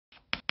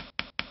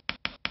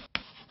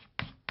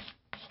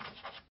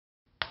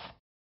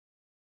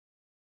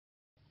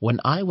When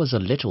I was a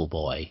little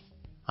boy,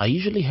 I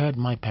usually heard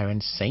my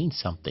parents saying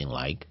something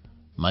like,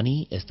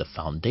 "Money is the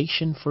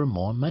foundation for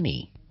more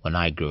money." When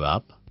I grew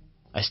up,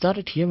 I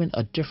started hearing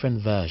a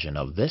different version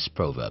of this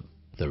proverb.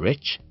 The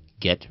rich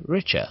get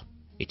richer.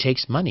 It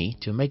takes money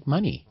to make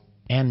money,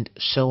 and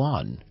so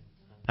on.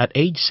 At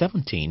age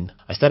 17,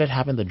 I started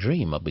having the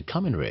dream of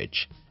becoming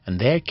rich, and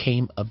there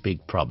came a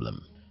big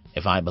problem.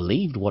 If I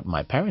believed what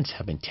my parents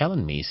have been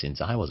telling me since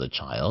I was a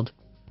child,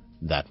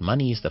 that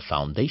money is the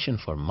foundation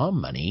for more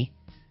money,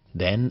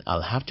 then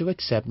I'll have to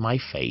accept my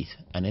fate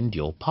and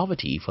endure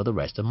poverty for the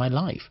rest of my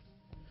life.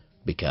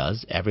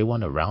 Because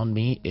everyone around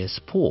me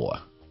is poor.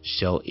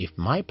 So if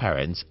my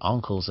parents,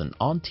 uncles and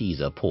aunties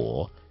are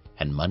poor,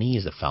 and money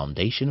is the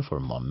foundation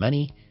for more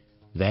money,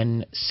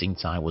 then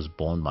since I was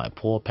born by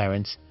poor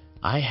parents,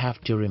 I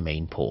have to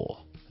remain poor.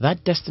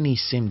 That destiny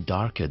seemed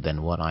darker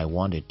than what I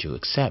wanted to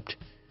accept,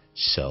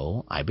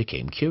 so I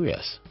became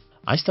curious.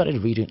 I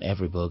started reading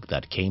every book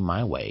that came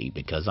my way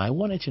because I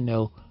wanted to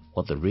know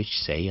what the rich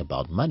say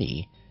about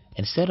money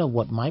instead of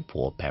what my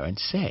poor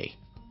parents say.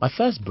 My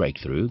first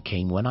breakthrough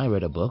came when I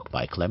read a book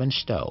by Clement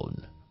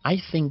Stone. I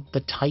think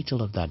the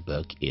title of that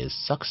book is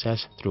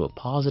Success Through a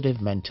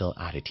Positive Mental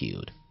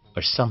Attitude,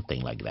 or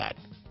something like that.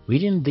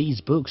 Reading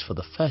these books for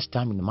the first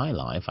time in my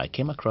life, I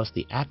came across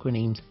the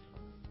acronyms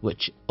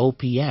which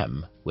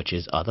OPM, which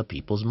is other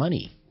people's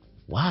money.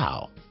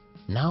 Wow,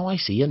 now I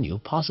see a new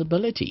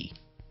possibility.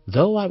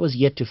 Though I was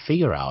yet to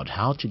figure out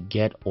how to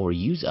get or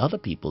use other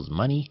people's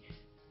money,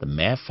 the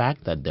mere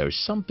fact that there's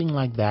something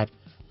like that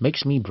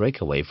makes me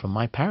break away from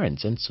my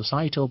parents' and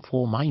societal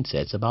poor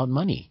mindsets about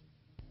money.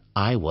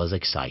 I was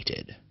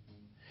excited.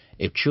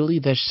 If truly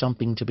there's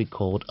something to be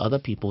called other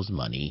people's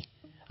money,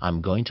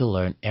 I'm going to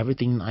learn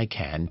everything I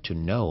can to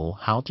know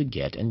how to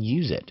get and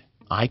use it.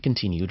 I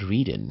continued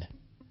reading.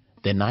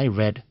 Then I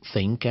read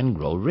Think and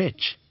Grow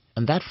Rich,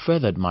 and that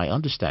furthered my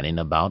understanding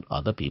about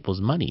other people's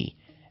money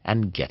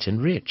and getting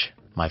rich.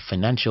 My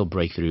financial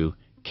breakthrough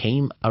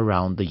came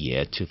around the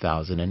year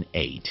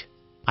 2008.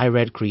 I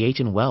read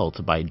Creating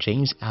Wealth by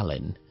James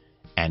Allen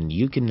and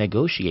You Can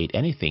Negotiate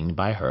Anything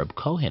by Herb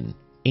Cohen.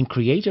 In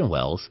Creating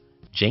Wealth,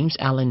 James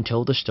Allen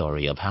told the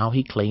story of how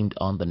he claimed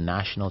on the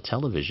national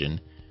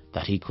television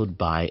that he could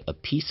buy a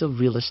piece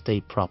of real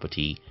estate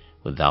property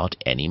without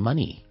any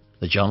money.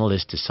 The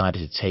journalist decided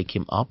to take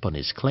him up on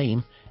his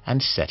claim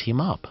and set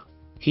him up.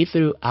 He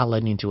threw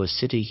Allen into a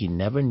city he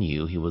never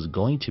knew he was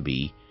going to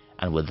be,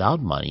 and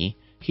without money,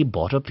 he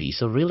bought a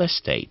piece of real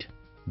estate.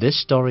 This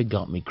story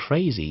got me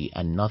crazy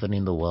and nothing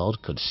in the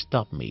world could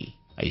stop me.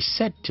 I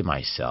said to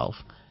myself,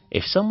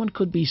 if someone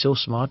could be so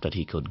smart that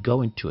he could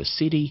go into a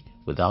city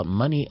without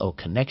money or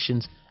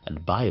connections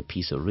and buy a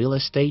piece of real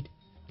estate,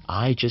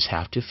 I just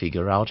have to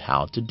figure out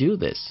how to do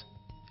this.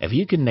 If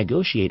you can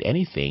negotiate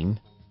anything,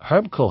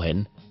 Herb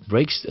Cohen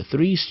breaks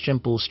 3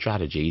 simple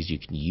strategies you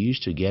can use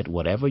to get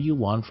whatever you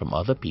want from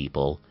other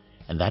people,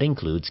 and that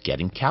includes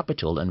getting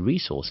capital and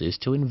resources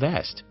to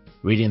invest.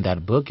 Reading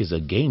that book is a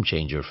game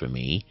changer for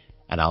me,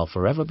 and I'll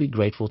forever be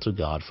grateful to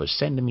God for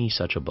sending me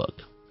such a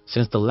book.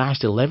 Since the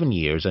last 11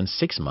 years and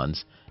 6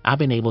 months, I've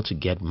been able to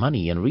get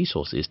money and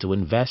resources to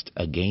invest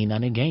again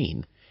and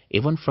again,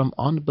 even from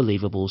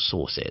unbelievable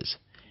sources.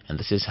 And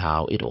this is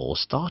how it all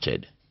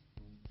started.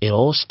 It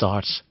all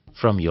starts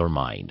from your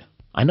mind.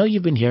 I know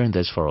you've been hearing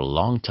this for a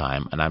long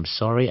time, and I'm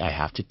sorry I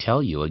have to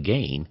tell you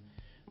again.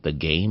 The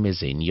game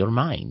is in your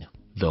mind.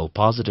 Though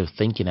positive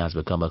thinking has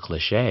become a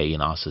cliche in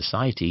our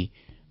society,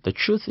 the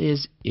truth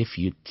is, if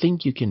you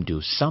think you can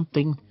do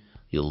something,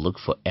 you'll look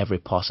for every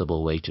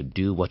possible way to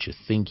do what you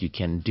think you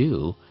can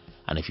do,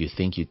 and if you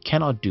think you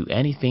cannot do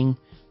anything,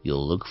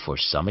 you'll look for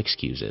some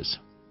excuses.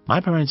 My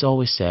parents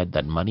always said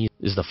that money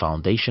is the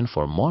foundation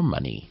for more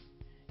money.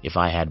 If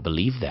I had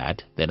believed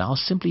that, then I'll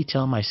simply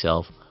tell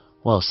myself,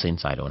 well,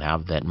 since I don't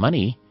have that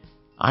money,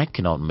 I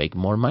cannot make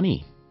more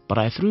money. But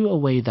I threw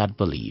away that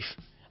belief,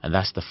 and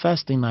that's the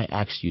first thing I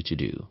asked you to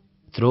do.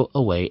 Throw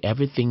away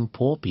everything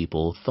poor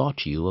people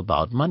taught you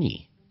about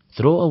money.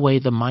 Throw away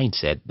the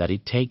mindset that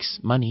it takes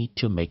money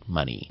to make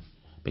money,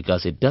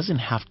 because it doesn't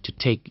have to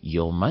take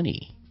your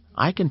money.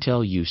 I can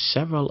tell you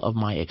several of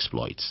my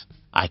exploits.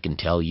 I can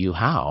tell you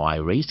how I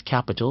raised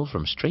capital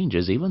from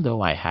strangers even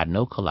though I had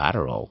no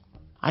collateral.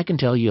 I can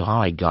tell you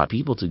how I got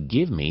people to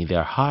give me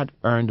their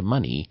hard-earned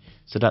money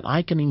so that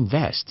I can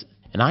invest.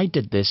 And I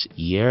did this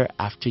year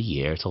after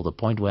year till the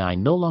point where I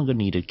no longer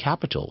needed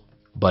capital.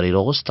 But it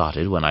all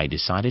started when I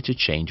decided to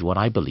change what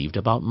I believed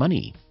about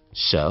money.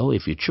 So,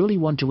 if you truly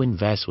want to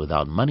invest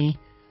without money,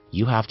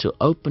 you have to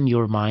open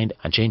your mind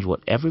and change what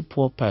every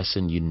poor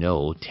person you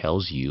know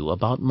tells you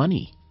about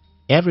money.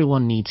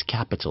 Everyone needs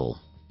capital.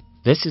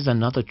 This is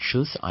another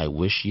truth I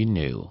wish you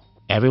knew.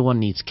 Everyone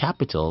needs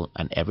capital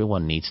and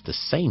everyone needs the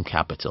same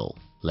capital.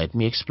 Let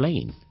me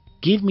explain.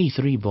 Give me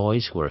 3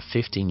 boys who are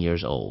 15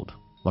 years old.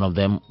 One of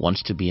them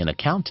wants to be an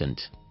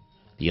accountant.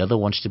 The other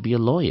wants to be a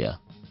lawyer.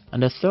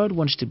 And the third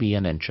wants to be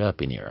an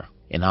entrepreneur.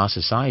 In our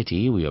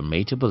society, we are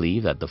made to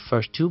believe that the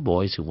first 2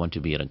 boys who want to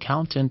be an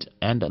accountant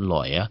and a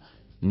lawyer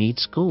need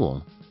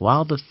school,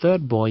 while the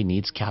third boy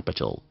needs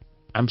capital.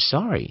 I'm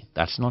sorry,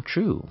 that's not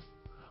true.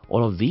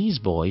 All of these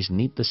boys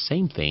need the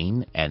same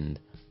thing, and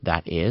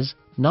that is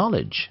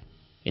knowledge.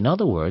 In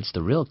other words,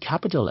 the real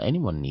capital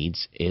anyone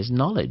needs is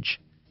knowledge.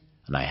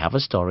 And I have a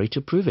story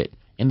to prove it.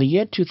 In the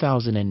year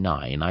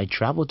 2009, I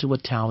traveled to a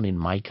town in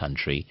my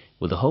country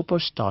with the hope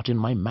of starting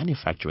my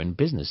manufacturing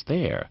business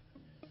there.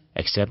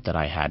 Except that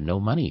I had no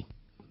money.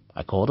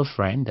 I called a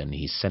friend and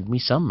he sent me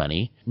some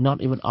money,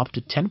 not even up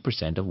to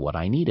 10% of what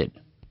I needed.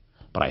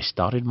 But I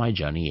started my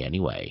journey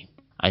anyway.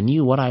 I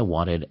knew what I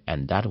wanted,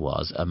 and that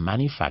was a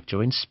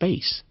manufacturing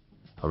space,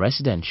 a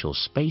residential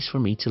space for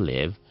me to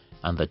live,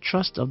 and the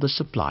trust of the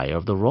supplier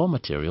of the raw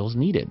materials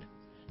needed.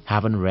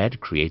 Having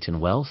read Creating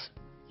Wealth,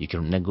 You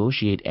Can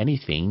Negotiate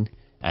Anything,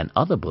 and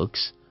other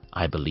books,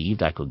 I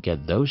believed I could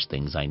get those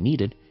things I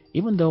needed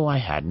even though I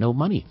had no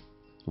money.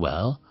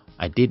 Well,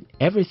 I did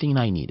everything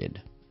I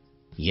needed.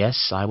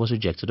 Yes, I was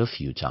rejected a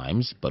few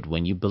times, but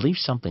when you believe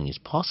something is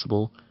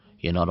possible,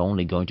 you're not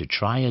only going to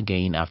try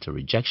again after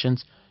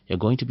rejections, you're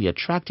going to be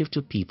attractive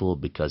to people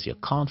because your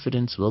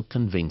confidence will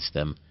convince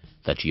them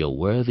that you're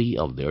worthy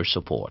of their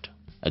support.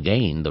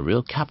 Again, the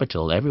real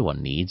capital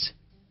everyone needs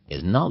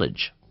is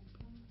knowledge.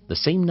 The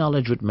same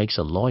knowledge which makes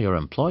a lawyer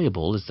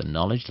employable is the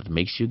knowledge that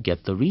makes you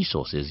get the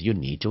resources you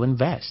need to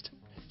invest.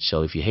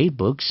 So if you hate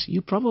books,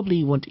 you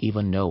probably won't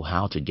even know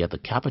how to get the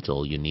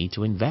capital you need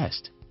to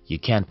invest. You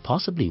can't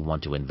possibly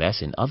want to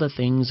invest in other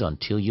things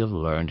until you've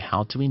learned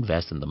how to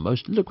invest in the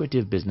most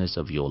lucrative business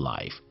of your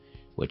life,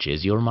 which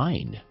is your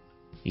mind.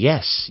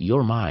 Yes,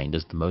 your mind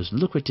is the most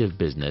lucrative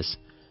business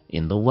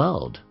in the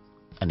world.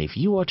 And if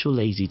you are too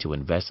lazy to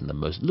invest in the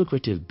most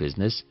lucrative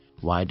business,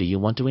 why do you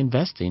want to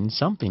invest in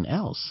something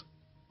else?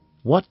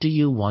 What do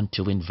you want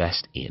to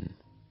invest in?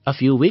 A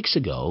few weeks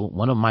ago,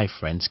 one of my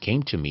friends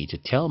came to me to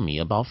tell me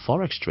about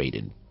forex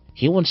trading.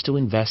 He wants to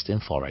invest in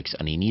forex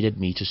and he needed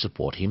me to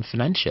support him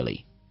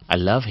financially. I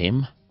love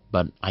him,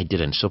 but I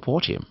didn't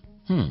support him.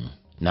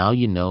 Now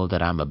you know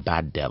that I'm a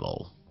bad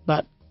devil.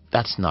 But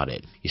that's not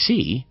it. You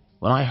see,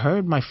 when I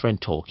heard my friend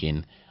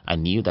talking, I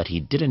knew that he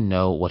didn't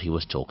know what he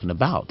was talking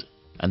about.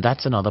 And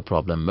that's another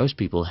problem most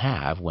people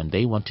have when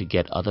they want to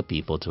get other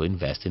people to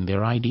invest in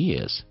their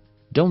ideas.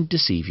 Don't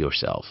deceive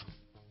yourself.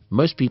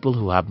 Most people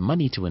who have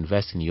money to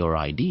invest in your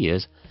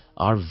ideas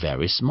are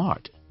very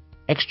smart,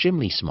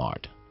 extremely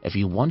smart. If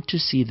you want to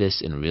see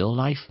this in real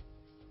life,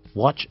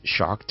 watch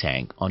Shark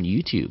Tank on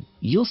YouTube.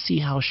 You'll see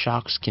how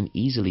sharks can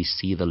easily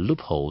see the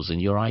loopholes in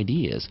your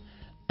ideas,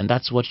 and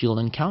that's what you'll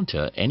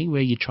encounter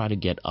anywhere you try to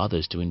get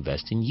others to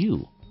invest in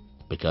you.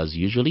 Because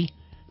usually,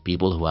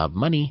 people who have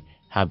money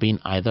have been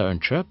either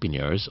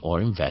entrepreneurs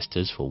or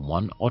investors for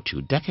 1 or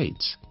 2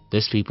 decades.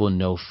 These people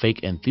know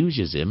fake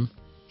enthusiasm,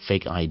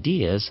 fake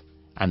ideas,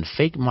 and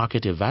fake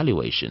market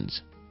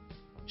evaluations.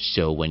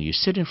 So when you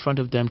sit in front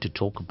of them to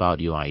talk about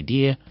your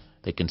idea,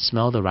 they can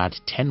smell the rat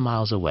 10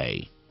 miles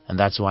away, and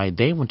that's why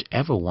they won't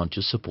ever want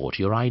to support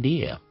your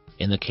idea.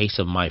 In the case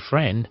of my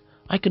friend,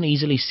 I can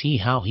easily see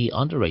how he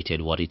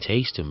underrated what it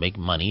takes to make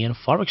money in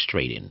forex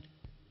trading.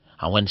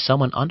 And when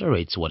someone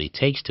underrates what it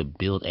takes to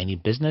build any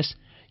business,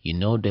 you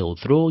know they will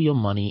throw your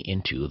money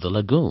into the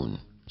lagoon.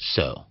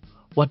 So,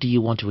 what do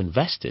you want to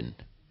invest in?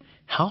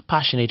 How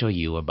passionate are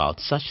you about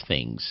such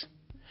things?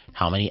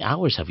 How many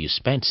hours have you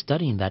spent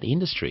studying that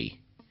industry?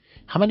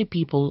 How many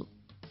people,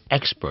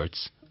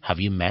 experts, have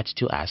you met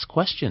to ask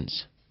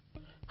questions?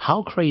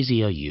 How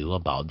crazy are you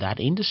about that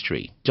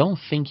industry? Don't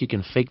think you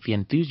can fake the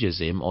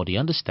enthusiasm or the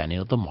understanding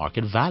of the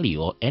market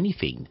value or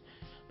anything,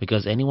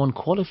 because anyone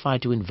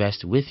qualified to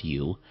invest with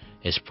you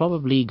is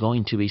probably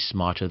going to be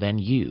smarter than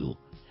you.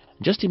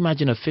 Just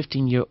imagine a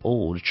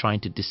 15-year-old trying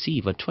to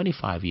deceive a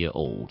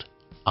 25-year-old.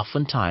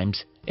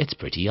 Oftentimes, it's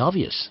pretty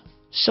obvious.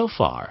 So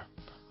far,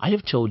 I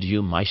have told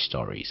you my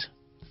stories.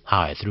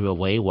 How I threw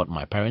away what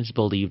my parents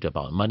believed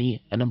about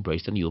money and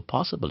embraced a new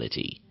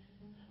possibility.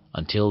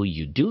 Until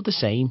you do the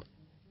same,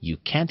 you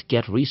can't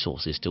get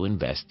resources to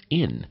invest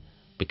in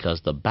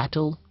because the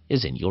battle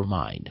is in your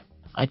mind.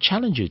 I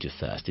challenge you to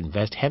first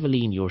invest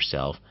heavily in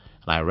yourself,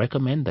 and I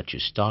recommend that you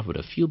start with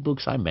a few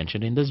books I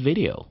mentioned in this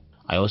video.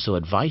 I also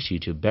advise you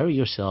to bury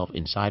yourself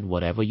inside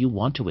whatever you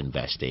want to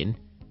invest in.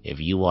 If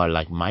you are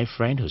like my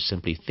friend who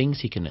simply thinks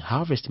he can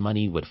harvest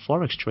money with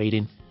forex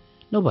trading,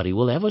 nobody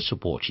will ever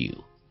support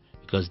you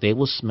because they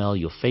will smell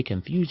your fake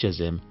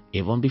enthusiasm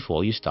even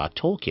before you start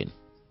talking.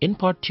 In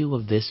part 2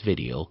 of this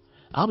video,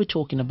 I'll be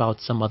talking about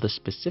some other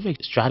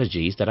specific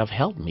strategies that have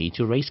helped me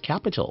to raise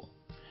capital,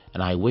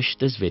 and I wish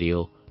this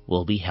video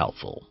will be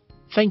helpful.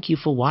 Thank you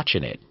for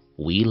watching it.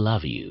 We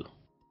love you.